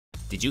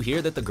Did you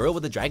hear that the girl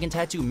with the dragon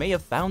tattoo may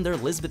have found their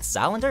Lisbeth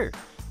Salander?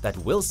 That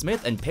Will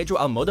Smith and Pedro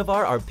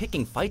Almodovar are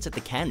picking fights at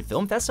the Cannes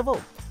Film Festival?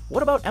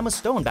 What about Emma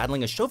Stone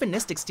battling a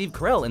chauvinistic Steve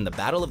Carell in the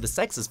Battle of the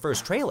Sexes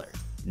first trailer?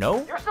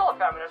 No? You're still a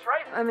feminist,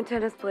 right? I'm a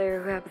tennis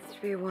player who happens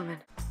to be a woman.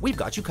 We've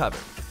got you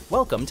covered.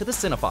 Welcome to the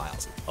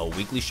CineFiles, a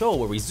weekly show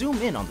where we zoom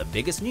in on the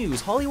biggest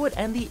news Hollywood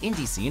and the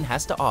indie scene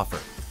has to offer.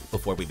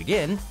 Before we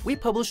begin, we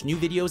publish new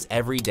videos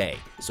every day,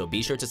 so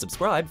be sure to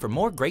subscribe for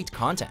more great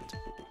content.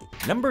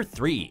 Number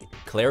 3.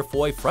 Claire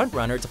Foy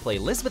frontrunner to play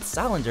Lisbeth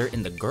Salander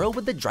in The Girl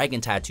with the Dragon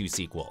Tattoo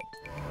sequel.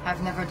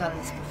 I've never done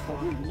this before.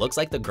 Looks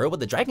like The Girl with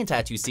the Dragon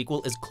Tattoo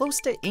sequel is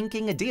close to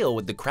inking a deal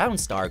with the Crown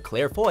star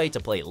Claire Foy to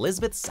play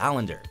Lisbeth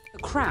Salander. The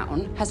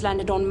crown has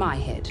landed on my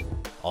head.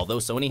 Although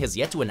Sony has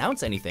yet to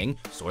announce anything,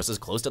 sources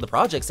close to the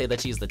project say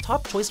that she is the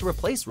top choice to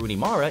replace Rooney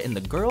Mara in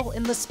The Girl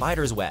in the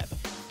Spider's Web.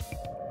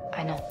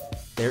 I know.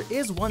 There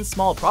is one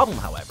small problem,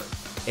 however.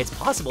 It's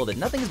possible that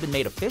nothing has been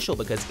made official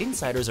because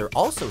insiders are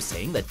also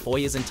saying that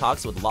Foy is in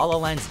talks with La La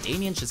Land's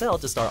Damien Chazelle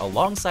to star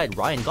alongside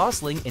Ryan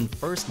Gosling in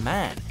First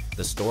Man,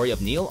 the story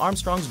of Neil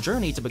Armstrong's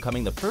journey to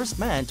becoming the first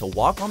man to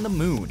walk on the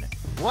moon.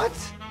 What?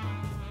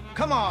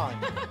 Come on!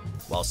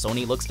 While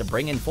Sony looks to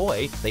bring in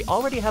Foy, they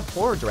already have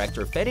horror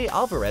director Fede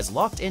Alvarez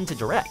locked in to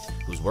direct,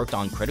 who's worked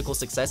on critical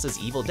successes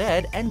Evil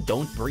Dead and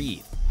Don't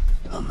Breathe.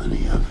 How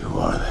many of you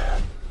are there?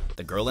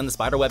 The Girl in the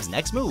Spiderweb's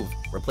next move,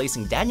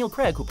 replacing Daniel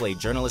Craig, who played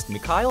journalist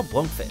Mikhail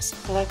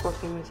Blomkvist. I like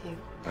working with you.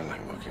 I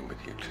like working with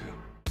you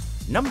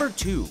too. Number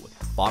 2.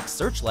 Fox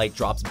Searchlight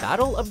drops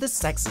Battle of the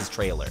Sexes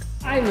trailer.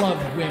 I love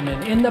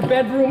women, in the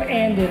bedroom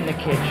and in the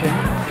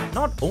kitchen.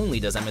 Not only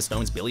does Emma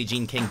Stone's Billie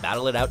Jean King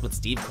battle it out with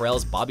Steve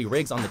Carell's Bobby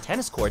Riggs on the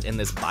tennis court in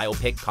this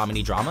biopic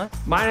comedy drama,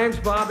 My name's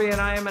Bobby and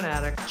I am an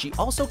addict. she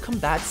also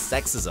combats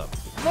sexism.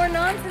 The more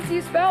nonsense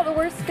you spout, the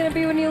worse it's gonna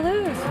be when you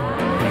lose.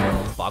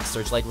 Fox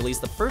Searchlight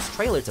released the first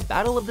trailer to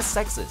Battle of the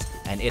Sexes,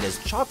 and it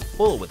is chock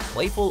full with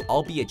playful,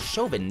 albeit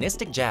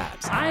chauvinistic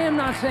jabs. I am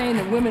not saying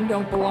that women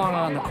don't belong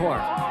on the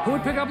court. Who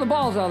would pick up the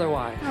balls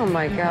otherwise? Oh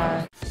my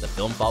god. The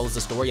film follows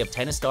the story of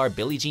tennis star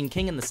Billie Jean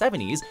King in the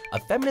 70s, a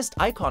feminist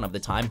icon of the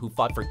time who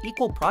fought for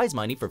equal prize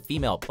money for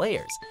female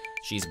players.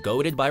 She's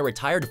goaded by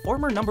retired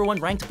former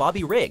 #1 ranked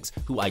Bobby Riggs,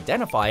 who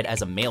identified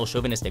as a male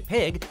chauvinistic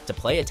pig, to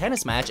play a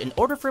tennis match in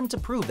order for him to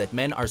prove that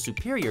men are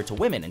superior to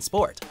women in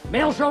sport.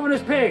 Male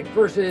chauvinist pig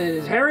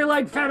versus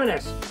hairy-legged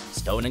feminist.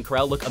 Stone and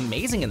Carell look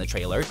amazing in the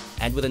trailer,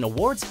 and with an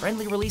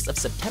awards-friendly release of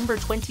September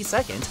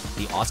 22nd,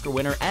 the Oscar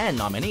winner and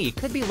nominee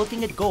could be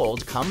looking at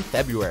gold come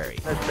February.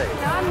 Let's see.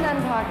 Now I'm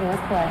done talking,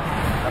 let's play.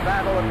 The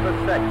Battle of the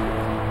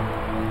Sexes.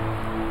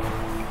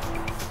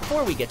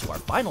 Before we get to our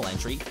final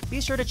entry,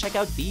 be sure to check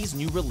out these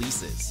new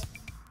releases.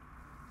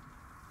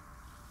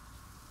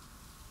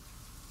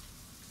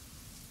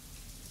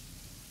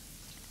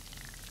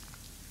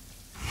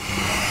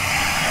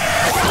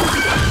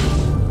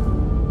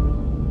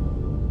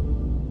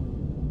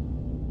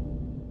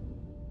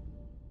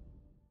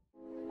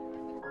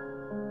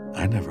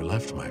 I never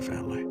left my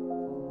family.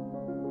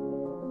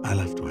 I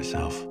left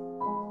myself.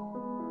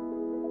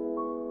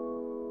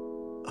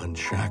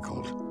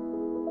 Unshackled,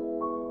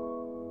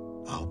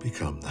 I'll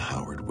become the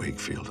Howard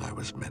Wakefield I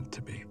was meant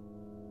to be.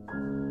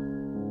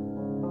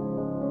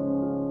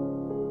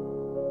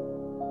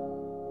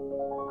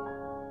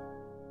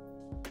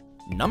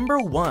 Number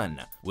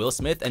 1. Will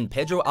Smith and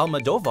Pedro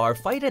Almodovar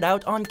fight it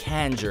out on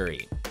Cannes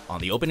jury. On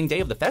the opening day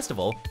of the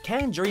festival,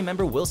 Cannes jury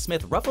member Will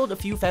Smith ruffled a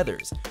few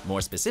feathers, more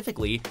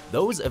specifically,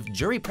 those of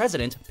jury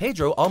president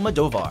Pedro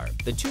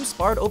Almodovar. The two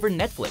sparred over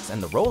Netflix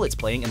and the role it's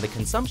playing in the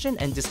consumption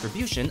and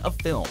distribution of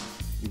film.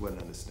 You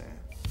wouldn't understand.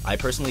 I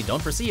personally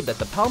don't perceive that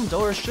the Palme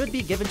d'Or should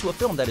be given to a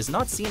film that is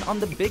not seen on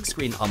the big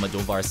screen,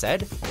 Almodovar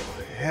said.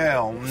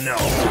 Hell no.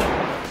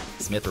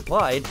 Smith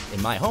replied,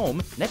 "In my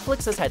home,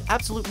 Netflix has had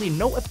absolutely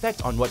no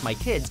effect on what my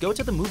kids go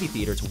to the movie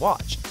theater to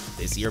watch."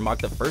 This year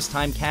marked the first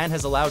time Cannes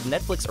has allowed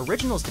Netflix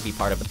originals to be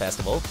part of the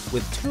festival,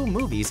 with 2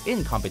 movies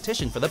in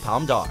competition for the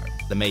Palme d'Or,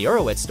 The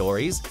Meyerowitz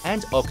Stories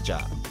and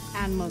Okja.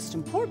 And most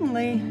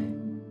importantly,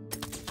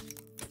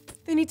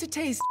 they need to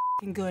taste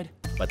good.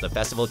 But the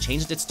festival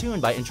changed its tune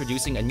by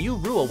introducing a new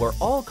rule where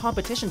all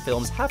competition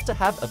films have to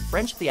have a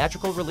French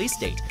theatrical release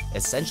date,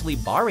 essentially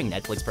barring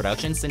Netflix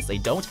productions since they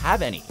don't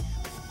have any.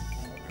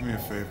 Do me a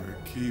favor,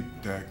 keep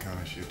that kind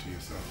of shit to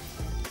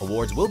yourself.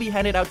 Awards will be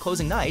handed out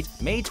closing night,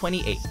 May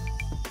 28th.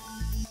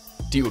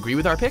 Do you agree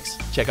with our picks?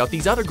 Check out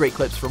these other great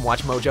clips from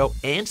WatchMojo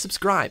and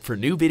subscribe for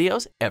new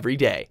videos every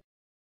day.